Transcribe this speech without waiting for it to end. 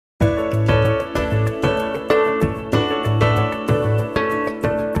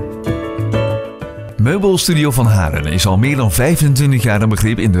Meubelstudio Van Haren is al meer dan 25 jaar een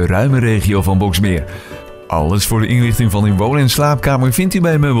begrip in de ruime regio van Boxmeer. Alles voor de inrichting van uw woon- en slaapkamer vindt u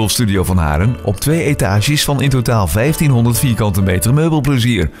bij Meubelstudio Van Haren op 2 etages van in totaal 1500 vierkante meter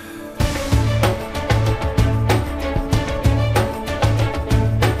meubelplezier.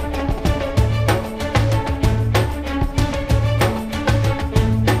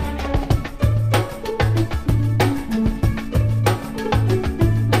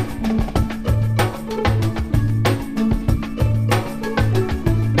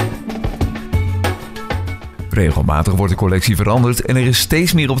 Regelmatig wordt de collectie veranderd en er is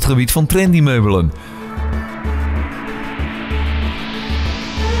steeds meer op het gebied van trendy meubelen.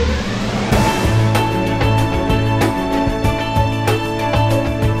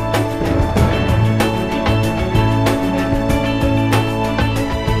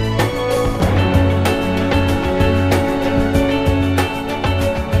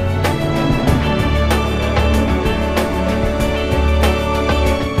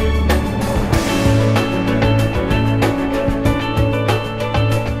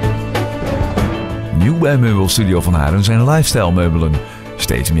 Nieuw bij Meubelstudio Van Haren zijn lifestyle meubelen.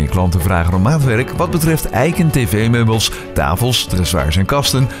 Steeds meer klanten vragen om maatwerk wat betreft eiken tv-meubels, tafels, dressoirs en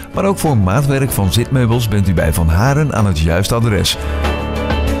kasten, maar ook voor maatwerk van zitmeubels bent u bij Van Haren aan het juiste adres.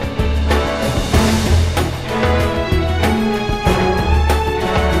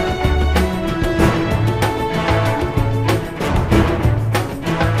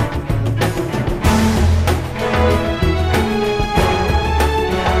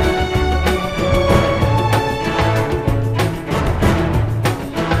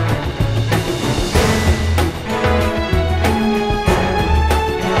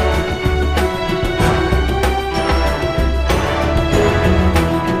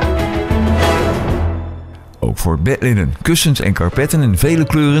 Ook voor bedlinnen, kussens en karpetten in vele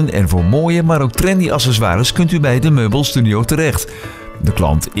kleuren en voor mooie, maar ook trendy accessoires kunt u bij de Meubelstudio terecht. De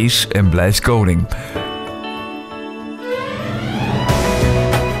klant is en blijft koning.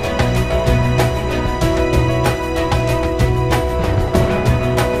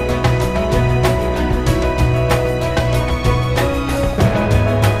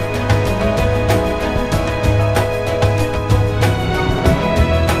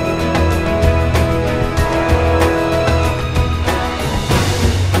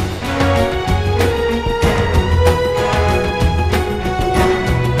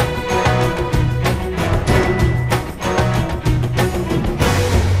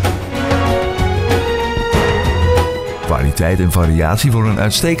 Kwaliteit en variatie voor een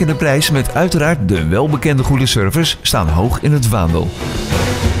uitstekende prijs met uiteraard de welbekende goede service staan hoog in het vaandel.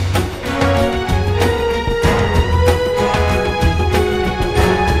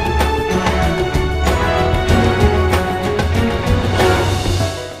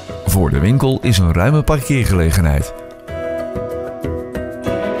 Voor de winkel is een ruime parkeergelegenheid.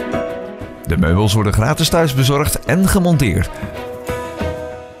 De meubels worden gratis thuis bezorgd en gemonteerd.